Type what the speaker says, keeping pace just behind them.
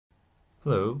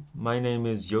Hello, my name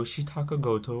is Yoshitaka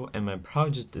Goto, and my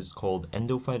project is called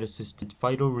Endophyte-assisted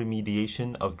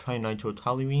Phytoremediation of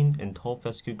trinitrotoluene in tall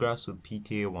fescue grass with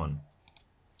PTA1.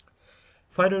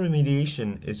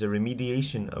 Phytoremediation is a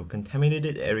remediation of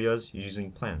contaminated areas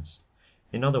using plants.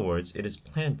 In other words, it is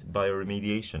plant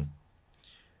bioremediation.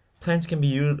 Plants can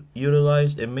be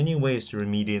utilized in many ways to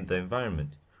remediate the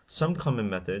environment. Some common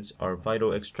methods are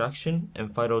phytoextraction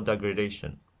and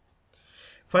phytodegradation.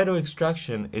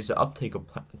 Phytoextraction is the uptake of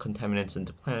contaminants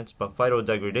into plants, but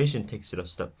phytodegradation takes it a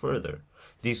step further.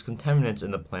 These contaminants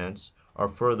in the plants are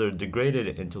further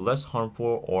degraded into less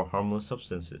harmful or harmless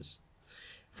substances.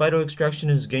 Phytoextraction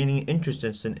is gaining interest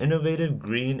as an innovative,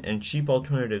 green, and cheap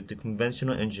alternative to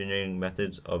conventional engineering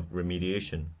methods of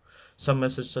remediation. Some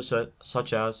methods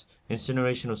such as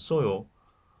incineration of soil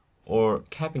or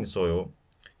capping soil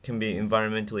can be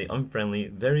environmentally unfriendly,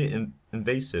 very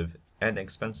invasive, and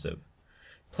expensive.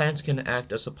 Plants can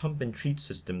act as a pump and treat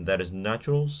system that is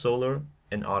natural, solar,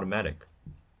 and automatic.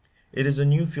 It is a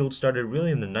new field started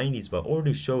really in the 90s but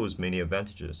already shows many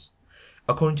advantages.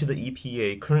 According to the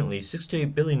EPA, currently 6 to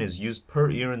 8 billion is used per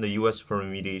year in the US for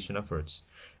remediation efforts,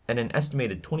 and an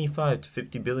estimated 25 to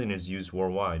 50 billion is used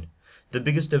worldwide. The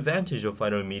biggest advantage of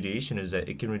phytoremediation is that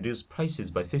it can reduce prices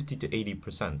by 50 to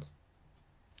 80%.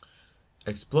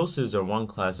 Explosives are one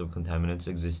class of contaminants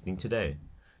existing today.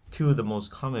 Two of the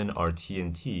most common are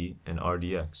TNT and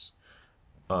RDX.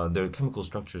 Their chemical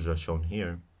structures are shown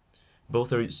here.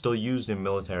 Both are still used in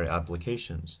military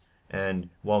applications, and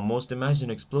while most imagine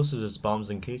explosives as bombs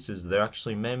and cases, they're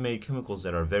actually man-made chemicals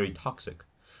that are very toxic.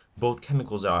 Both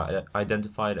chemicals are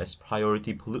identified as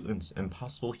priority pollutants and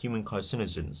possible human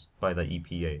carcinogens by the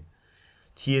EPA.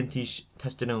 TNT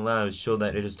tested in labs show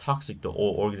that it is toxic to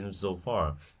all organisms so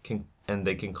far, and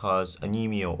they can cause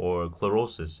anemia or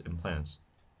chlorosis in plants.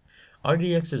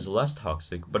 RDX is less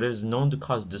toxic, but it is known to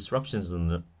cause disruptions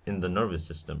in the nervous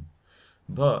system.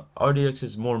 But RDX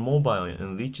is more mobile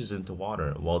and leaches into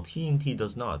water, while TNT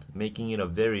does not, making it a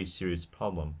very serious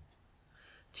problem.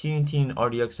 TNT and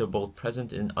RDX are both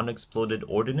present in unexploded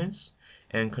ordnance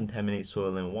and contaminate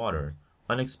soil and water.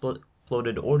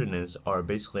 Unexploded ordnance are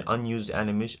basically unused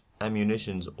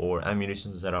ammunitions or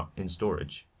ammunitions that are in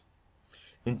storage.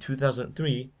 In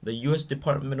 2003, the U.S.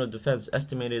 Department of Defense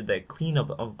estimated that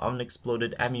cleanup of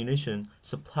unexploded ammunition,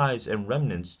 supplies, and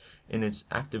remnants in its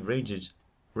active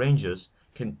ranges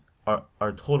are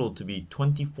totaled to be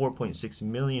 24.6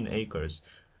 million acres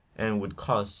and would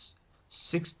cost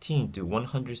 $16 to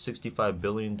 $165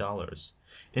 billion.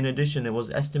 In addition, it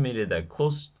was estimated that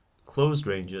closed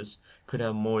ranges could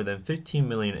have more than 15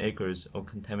 million acres of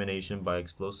contamination by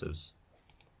explosives.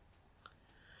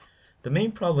 The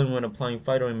main problem when applying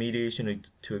phytoremediation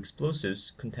to explosives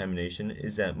contamination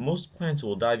is that most plants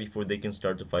will die before they can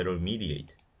start to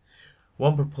phytoremediate.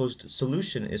 One proposed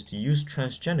solution is to use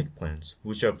transgenic plants,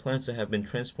 which are plants that have been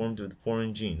transformed with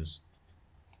foreign genes.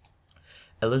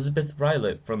 Elizabeth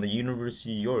Rylett from the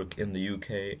University of York in the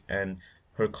UK and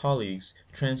her colleagues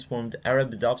transformed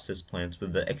Arabidopsis plants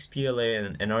with the XPLA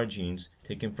and NR genes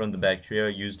taken from the bacteria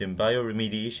used in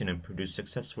bioremediation and produced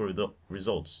successful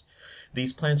results.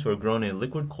 These plants were grown in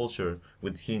liquid culture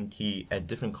with TNT at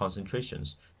different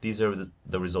concentrations. These are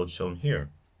the results shown here.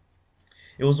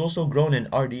 It was also grown in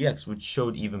RDX, which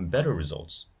showed even better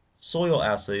results. Soil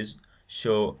assays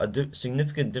show a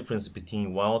significant difference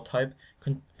between wild-type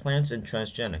plants and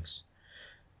transgenics.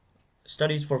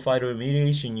 Studies for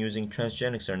phytoremediation using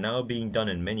transgenics are now being done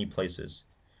in many places.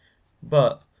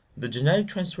 But the genetic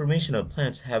transformation of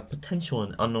plants have potential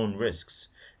and unknown risks,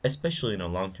 especially in a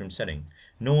long-term setting.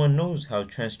 No one knows how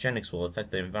transgenics will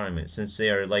affect the environment since they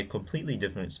are like completely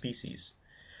different species.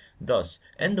 Thus,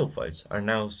 endophytes are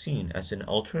now seen as an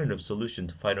alternative solution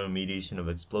to phytoremediation of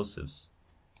explosives.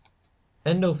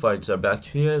 Endophytes are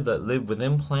bacteria that live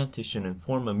within plant tissue and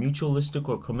form a mutualistic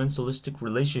or commensalistic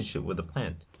relationship with the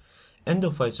plant.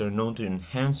 Endophytes are known to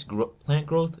enhance plant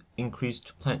growth, increase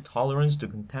plant tolerance to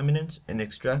contaminants, and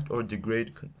extract or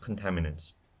degrade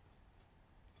contaminants.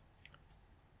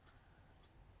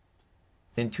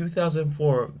 In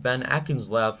 2004, Van Aken's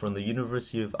lab from the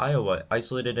University of Iowa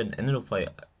isolated an endophyte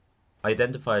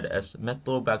identified as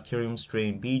Methylobacterium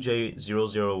strain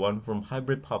BJ001 from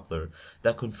hybrid poplar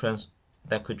that could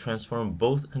transform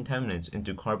both contaminants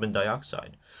into carbon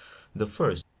dioxide. The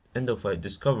first endophyte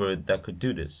discovered that could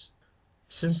do this.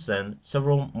 Since then,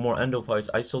 several more endophytes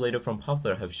isolated from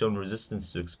poplar have shown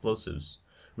resistance to explosives.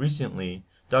 Recently,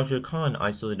 Dr. Khan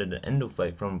isolated an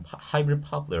endophyte from hybrid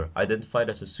poplar identified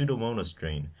as a Pseudomonas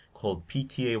strain called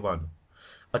PTA1.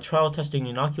 A trial testing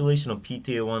inoculation of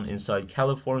PTA1 inside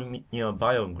California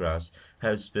biome grass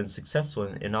has been successful,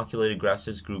 and inoculated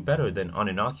grasses grew better than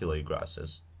uninoculated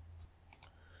grasses.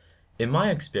 In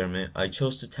my experiment, I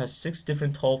chose to test 6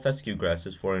 different tall fescue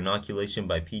grasses for inoculation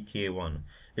by PTA1,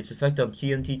 its effect on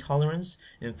TNT tolerance,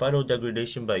 and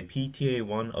phytodegradation by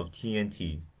PTA1 of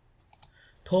TNT.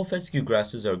 Tall fescue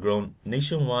grasses are grown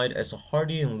nationwide as a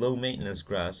hardy and low-maintenance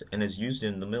grass and is used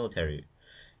in the military.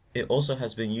 It also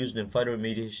has been used in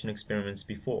phytoremediation experiments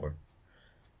before.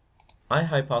 I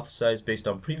hypothesized based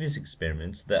on previous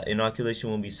experiments that inoculation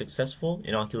will be successful,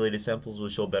 inoculated samples will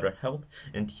show better health,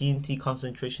 and TNT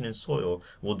concentration in soil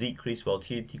will decrease while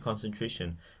TNT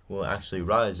concentration will actually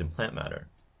rise in plant matter.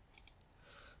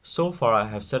 So far, I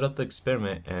have set up the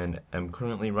experiment and am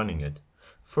currently running it.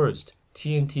 First,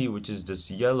 TNT, which is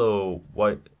this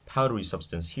yellow-white powdery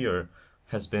substance here,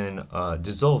 has been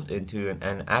dissolved into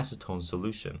an acetone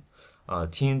solution.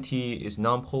 TNT is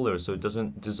nonpolar, so it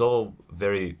doesn't dissolve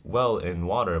very well in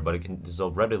water, but it can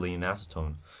dissolve readily in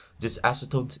acetone. This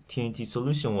acetone TNT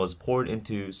solution was poured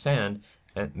into sand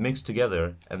and mixed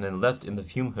together and then left in the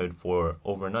fume hood for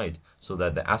overnight so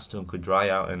that the acetone could dry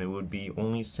out and it would be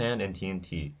only sand and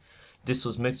TNT. This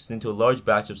was mixed into a large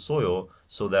batch of soil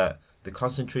so that the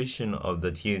concentration of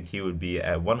the TNT would be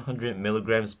at 100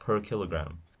 milligrams per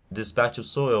kilogram. This batch of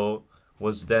soil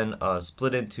was then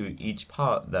split into each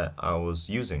pot that I was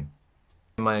using.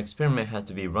 My experiment had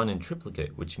to be run in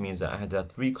triplicate, which means that I had to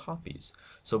have 3 copies.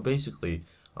 So basically,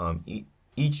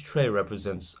 each tray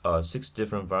represents 6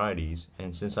 different varieties,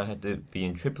 and since I had to be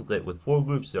in triplicate with 4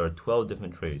 groups, there are 12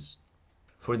 different trays.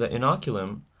 For the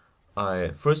inoculum,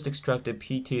 I first extracted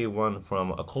PTA1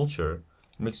 from a culture,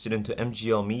 mixed it into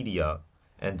MGL media,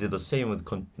 and did the same with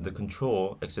the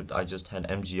control, except I just had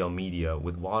MGL media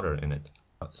with water in it.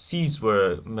 Seeds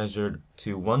were measured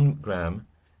to 1 gram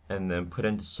and then put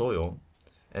into soil,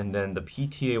 and then the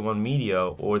PTA1 media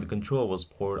or the control was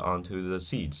poured onto the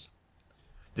seeds.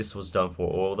 This was done for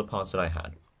all the pots that I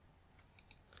had.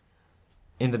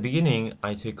 In the beginning,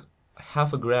 I took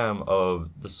half a gram of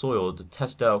the soil to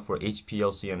test out for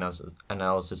HPLC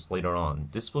analysis later on.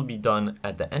 This will be done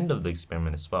at the end of the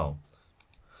experiment as well.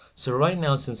 So right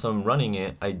now, since I'm running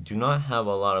it, I do not have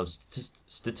a lot of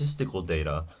statistical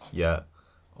data yet,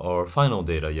 or final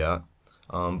data yet,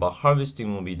 but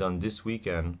harvesting will be done this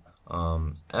weekend.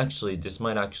 Actually, this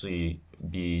might actually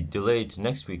be delayed to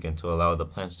next weekend to allow the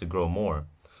plants to grow more.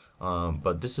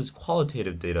 But this is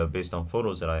qualitative data based on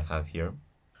photos that I have here.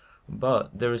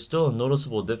 But there is still a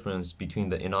noticeable difference between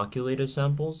the inoculated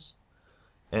samples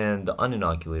and the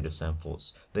uninoculated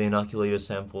samples. The inoculated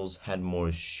samples had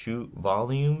more shoot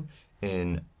volume,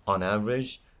 and on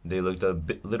average, they looked a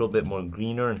little bit more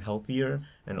greener and healthier,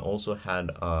 and also had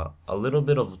a little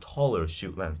bit of a taller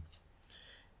shoot length.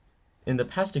 In the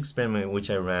past experiment which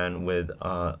I ran with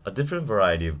a different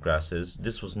variety of grasses,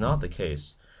 this was not the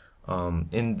case.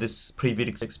 In this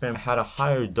previous experiment, I had a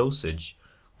higher dosage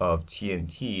of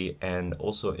TNT and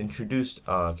also introduced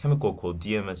a chemical called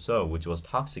DMSO, which was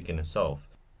toxic in itself.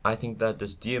 I think that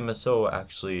this DMSO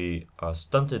actually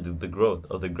stunted the growth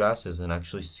of the grasses and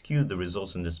actually skewed the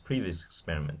results in this previous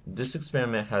experiment. This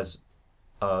experiment has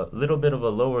a little bit of a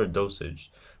lower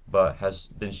dosage, but has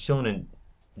been shown in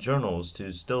journals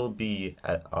to still be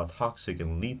at a toxic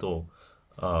and lethal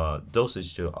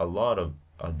dosage to a lot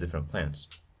of different plants.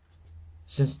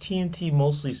 Since TNT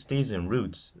mostly stays in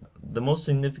roots, the most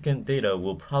significant data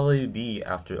will probably be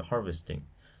after harvesting.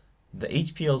 The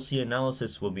HPLC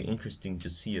analysis will be interesting to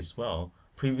see as well.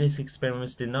 Previous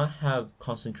experiments did not have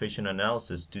concentration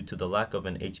analysis due to the lack of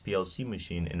an HPLC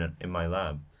machine in my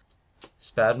lab.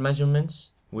 SPAD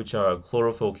measurements, which are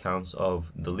chlorophyll counts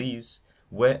of the leaves,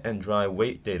 wet and dry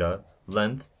weight data,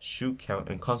 length, shoot count,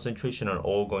 and concentration are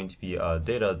all going to be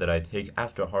data that I take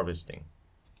after harvesting.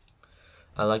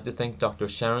 I'd like to thank Dr.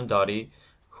 Sharon Dottie,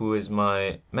 who is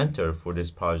my mentor for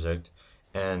this project,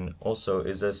 and also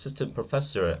is an assistant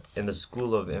professor in the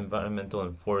School of Environmental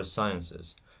and Forest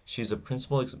Sciences. She's a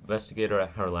principal investigator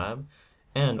at her lab,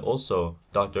 and also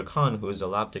Dr. Khan, who is a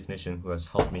lab technician who has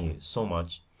helped me so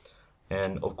much,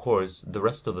 and of course the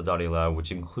rest of the Dottie lab,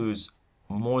 which includes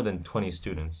more than 20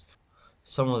 students,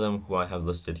 some of them who I have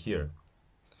listed here.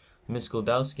 Ms.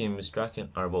 Goldowski and Ms. Strachan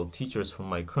are both teachers from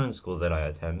my current school that I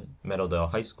attend,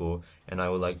 Meadowdale High School, and I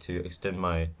would like to extend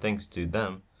my thanks to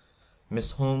them.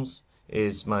 Ms. Holmes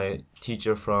is my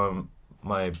teacher from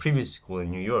my previous school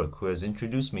in New York, who has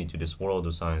introduced me to this world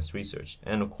of science research,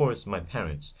 and of course my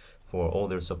parents for all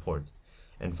their support.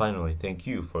 And finally, thank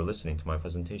you for listening to my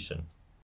presentation.